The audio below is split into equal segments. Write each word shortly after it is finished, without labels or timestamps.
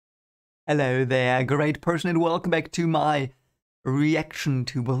Hello there, great person, and welcome back to my reaction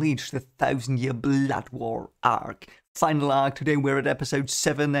to Bleach, the 1000-year Blood War arc. Final arc. Today we're at episode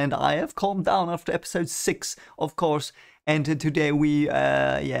 7, and I have calmed down after episode 6, of course. And today we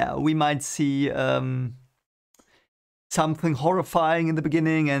might see something horrifying in the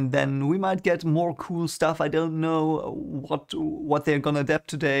beginning, and then we might get more cool stuff. I don't know what they're gonna adapt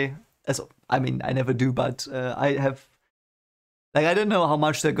today. I never do, but I don't know how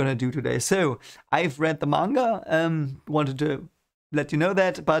much they're gonna do today. So I've read the manga. Wanted to let you know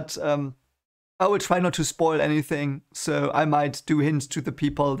that, but I will try not to spoil anything. So I might do hints to the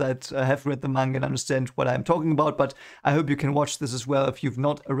people that have read the manga and understand what I'm talking about. But I hope you can watch this as well if you've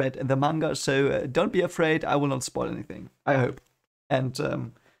not read the manga. So don't be afraid. I will not spoil anything, I hope. And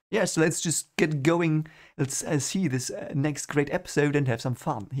yeah, so let's just get going. Let's see this next great episode and have some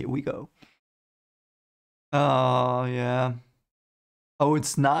fun. Here we go. Oh yeah. Oh,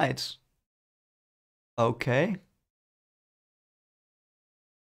 it's night. Okay.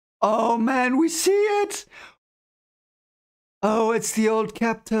 Oh man, we see it! Oh, it's the old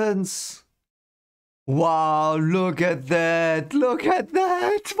captains. Wow, look at that! Look at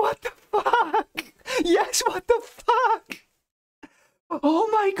that! What the fuck? Yes, what the fuck? Oh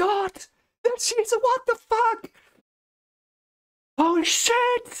my god! There she is! What the fuck? Oh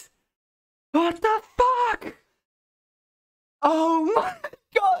shit! What the fuck? Oh my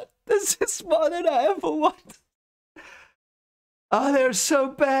god, this is more than I ever want. Oh, they're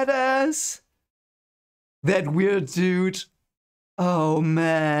so badass. That weird dude. Oh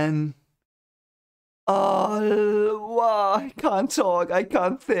man. Oh, wow, I can't talk, I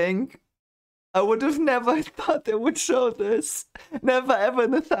can't think. I would have never thought they would show this. Never ever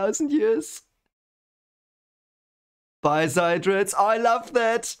in 1,000 years. Bye, Zydrates. I love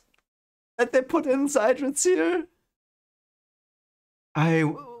that. That they put in Zydrates here.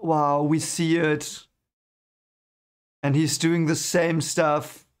 Wow, we see it. And he's doing the same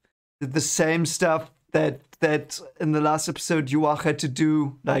stuff. The same stuff that in the last episode Yuach had to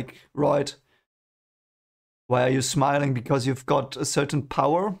do. Like, right. Why are you smiling? Because you've got a certain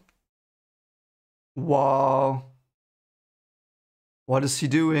power? Wow. What is he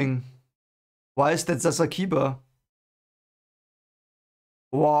doing? Why is that Sasakiba?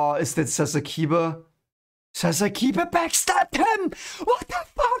 Wow, is that Sasakiba? Sasakiba backstabbed him! What the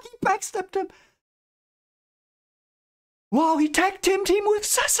fuck? He backstabbed him! Wow, he tag teamed him with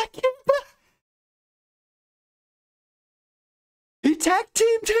Sasakiba! He tag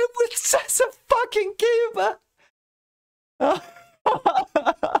teamed him with Sasakiba!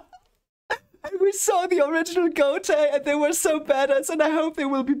 And we saw the original Gote, and they were so badass, and I hope they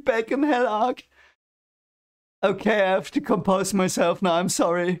will be back in Hell Arc. Okay, I have to compose myself now, I'm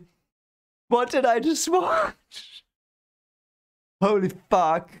sorry. What did I just watch? Holy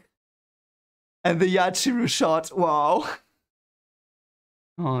fuck. And the Yachiru shot, wow.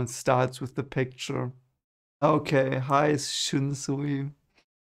 Oh, it starts with the picture. Okay, hi Shunsui.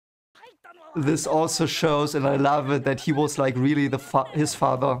 This also shows, and I love it, that he was like really his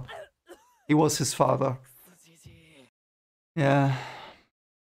father. He was his father. Yeah.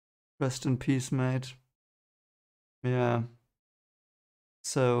 Rest in peace, mate. Yeah.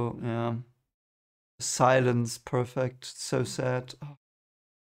 So, yeah. Silence, perfect. So sad.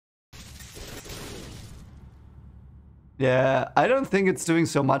 Yeah, I don't think it's doing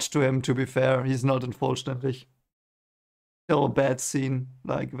so much to him, to be fair. He's not, unfortunately. Still a bad scene.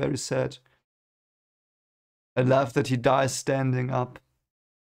 Like, very sad. I love that he dies standing up.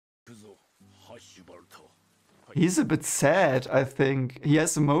 He's a bit sad, I think. He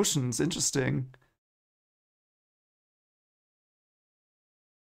has emotions. Interesting.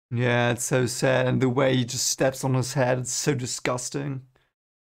 Yeah, it's so sad, and the way he just steps on his head, it's so disgusting.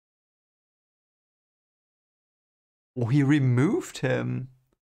 Oh, he removed him.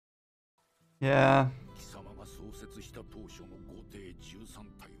 Yeah.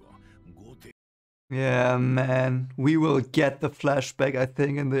 Yeah, man. We will get the flashback, I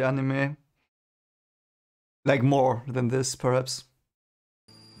think, in the anime. Like, more than this, perhaps.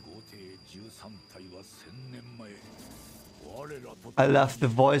 I love the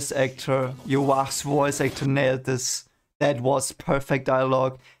voice actor. Yuach's voice actor nailed this. That was perfect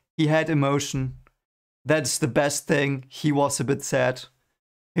dialogue. He had emotion. That's the best thing. He was a bit sad.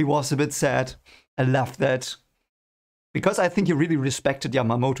 He was a bit sad. I love that. Because I think he really respected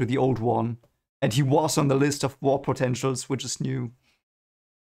Yamamoto, the old one. And he was on the list of war potentials, which is new.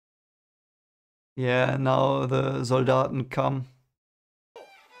 Yeah, now the Soldaten come.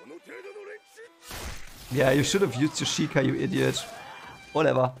 Yeah, you should have used Yoshika, you idiot.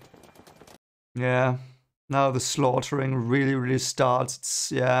 Whatever. Yeah. Now the slaughtering really starts.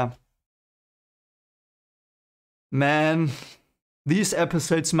 It's, yeah. Man, these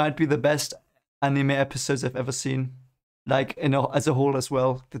episodes might be the best anime episodes I've ever seen. Like, as a whole as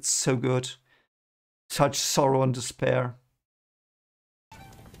well. That's so good. Such sorrow and despair.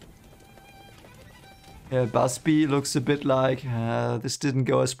 Yeah, Busby looks a bit like, this didn't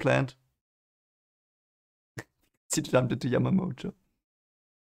go as planned. She jumped into Yamamoto.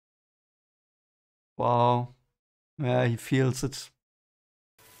 Wow. Yeah, he feels it.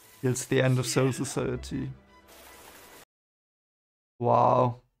 Feels the end of Soul Society.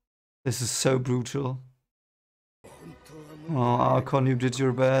 Wow. This is so brutal. Oh, Archon, you did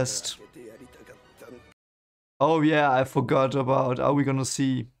your best. Oh yeah, I forgot about, are we gonna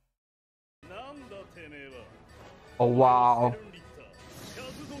see? Oh wow.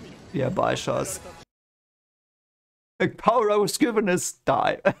 Yeah, Baishas. The power I was given is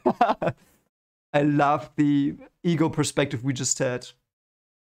die. I love the ego perspective we just had.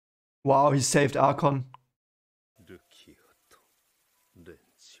 Wow, he saved Archon.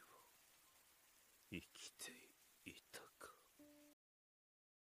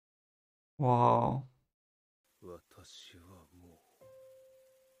 Wow.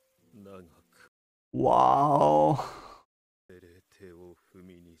 Wow.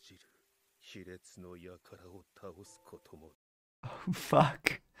 Oh,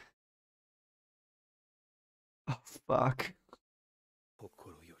 fuck. Oh, fuck.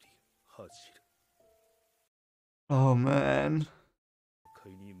 Oh, man.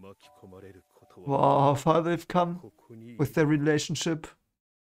 Wow, how far they've come with their relationship.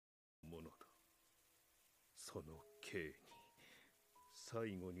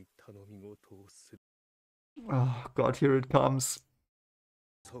 Oh, God, here it comes.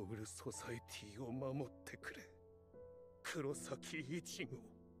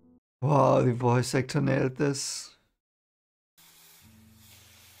 Wow, the voice actor nailed this.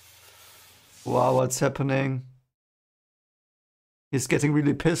 Wow, what's happening? He's getting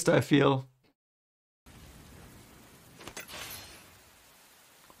really pissed, I feel.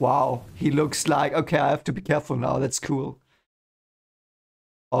 Wow, he looks like... Okay, I have to be careful now, that's cool.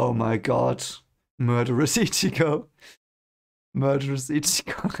 Oh my god. Murderous Ichigo. Murderous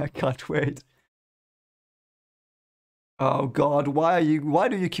Ichigo, I can't wait. Oh god, why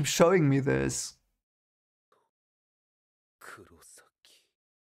do you keep showing me this?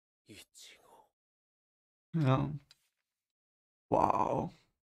 Yeah. Wow.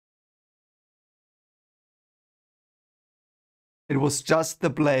 It was just the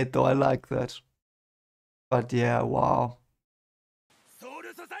blade though, I like that. But yeah, wow.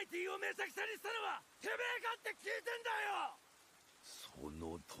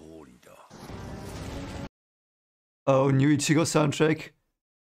 Oh, new Ichigo soundtrack.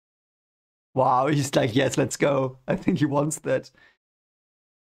 Wow, he's like, yes, let's go. I think he wants that.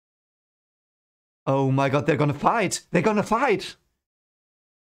 Oh my god, they're gonna fight! They're gonna fight!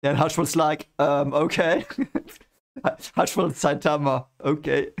 Then Hush was like, okay. Hush was Saitama,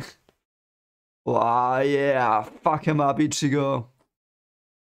 okay. Wow, yeah, fuck him up, Ichigo.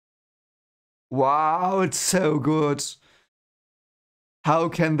 Wow, it's so good. How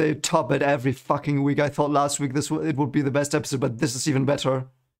can they top it every fucking week? I thought last week it would be the best episode, but this is even better.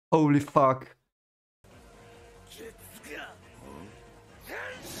 Holy fuck.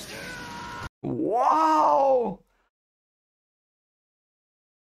 Wow!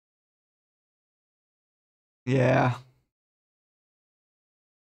 Yeah.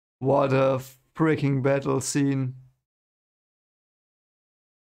 What a freaking battle scene.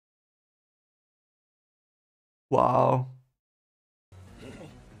 Wow.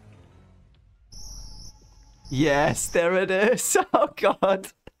 Yes, there it is. Oh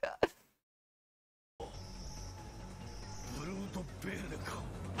god.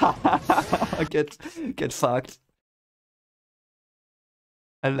 Get fucked.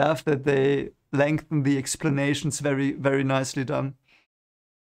 I love that they lengthen the explanations, very, very nicely done.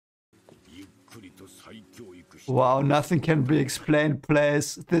 Wow, nothing can be explained,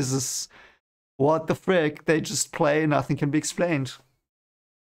 plays. This is... What the frick? They just play, nothing can be explained.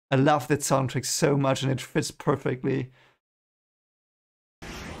 I love that soundtrack so much and it fits perfectly.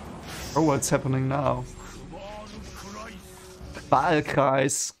 Oh, what's happening now?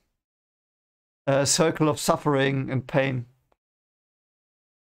 Wahlkreis. A circle of suffering and pain.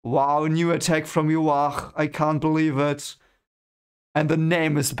 Wow, new attack from Yuach. I can't believe it. And the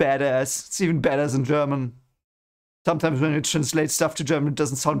name is badass. It's even badass in German. Sometimes when you translate stuff to German, it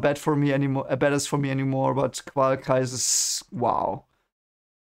doesn't sound bad for me anymore, badass for me anymore, but Wahlkreis is... wow.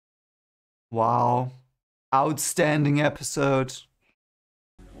 Wow. Outstanding episode.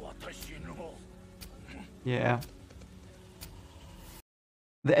 Yeah.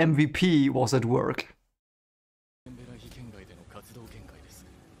 The MVP was at work.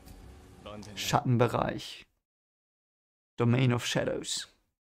 Schattenbereich. Domain of Shadows.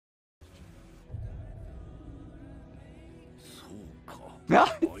 Yeah,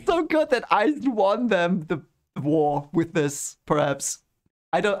 it's so good that I won them the war with this, perhaps.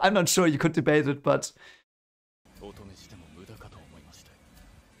 I'm not sure, you could debate it, but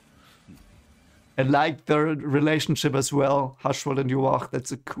I like their relationship as well. Haschwald and Yuach,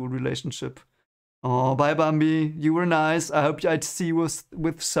 that's a cool relationship. Oh, bye Bambi, you were nice. I hope I'd see you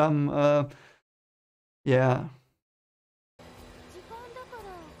with some, yeah.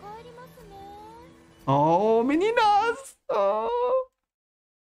 Oh, meninas! Oh,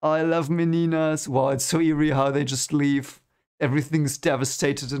 I love meninas. Wow, it's so eerie how they just leave. Everything's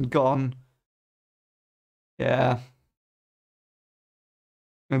devastated and gone. Yeah.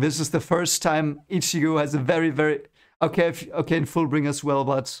 And this is the first time Ichigo has a very... Okay, okay, in Fullbring as well,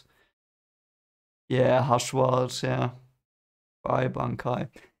 but... Yeah, Haschwald, yeah. Bye, Bankai.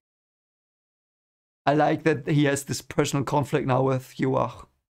 I like that he has this personal conflict now with Yuach.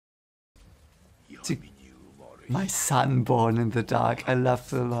 My son born in the dark. I love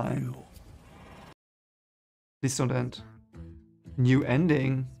the line. Please don't end. New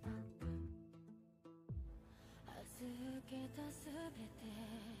ending.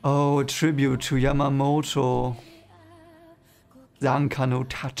 Oh, a tribute to Yamamoto. Zanka no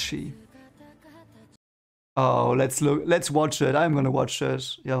Tachi. Oh, let's watch it. I'm gonna watch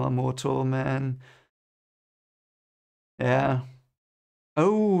it. Yamamoto, man. Yeah.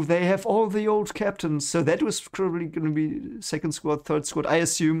 Oh, they have all the old captains. So that was probably gonna be second squad, third squad. I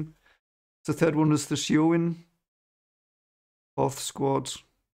assume the third one is the Shioin. Fourth squad.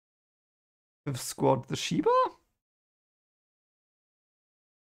 Fifth squad, the Shiba?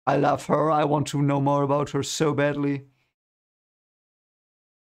 I love her. I want to know more about her so badly.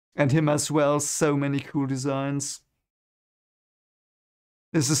 And him as well. So many cool designs.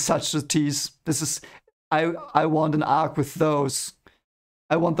 This is such a tease. This is... I want an arc with those.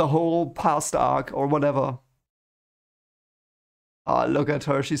 I want the whole past arc or whatever. Ah, look at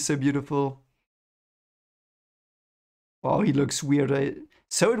her. She's so beautiful. Wow, he looks weird.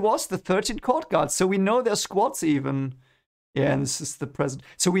 So it was the 13 court guards. So we know their squads even. Yeah, and this is the present.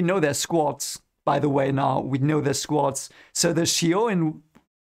 So we know their squads, by the way, now. We know their squads. So the Shioin,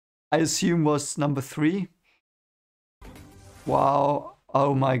 I assume, was number 3. Wow.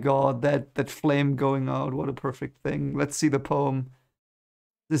 Oh my god, that flame going out. What a perfect thing. Let's see the poem.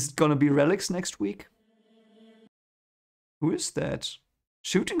 This is gonna be Relics next week? Who is that?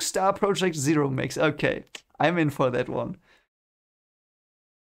 Shooting Star Project Zero makes. Okay, I'm in for that one.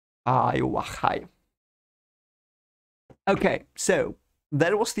 Ah, hi. Okay, so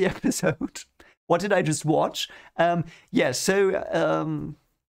that was the episode. What did I just watch? Yeah, so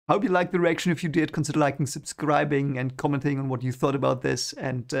hope you liked the reaction. If you did, consider liking, subscribing, and commenting on what you thought about this.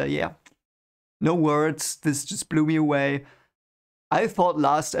 And yeah, no words. This just blew me away. I thought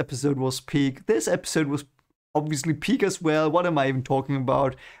last episode was peak. This episode was obviously peak as well. What am I even talking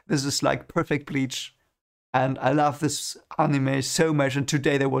about? This is like perfect Bleach. And I love this anime so much. And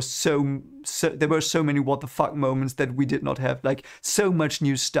today there was there were so many what the fuck moments that we did not have. Like so much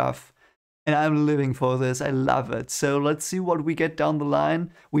new stuff. And I'm living for this. I love it. So let's see what we get down the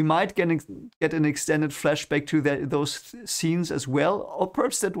line. We might get an extended flashback to those scenes as well. Or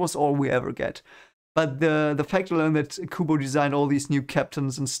perhaps that was all we ever get. But the fact alone that Kubo designed all these new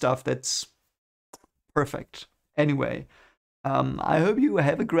captains and stuff, that's perfect. Anyway, I hope you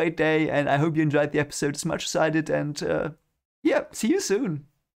have a great day, and I hope you enjoyed the episode as much as I did. And yeah, see you soon.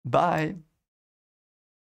 Bye.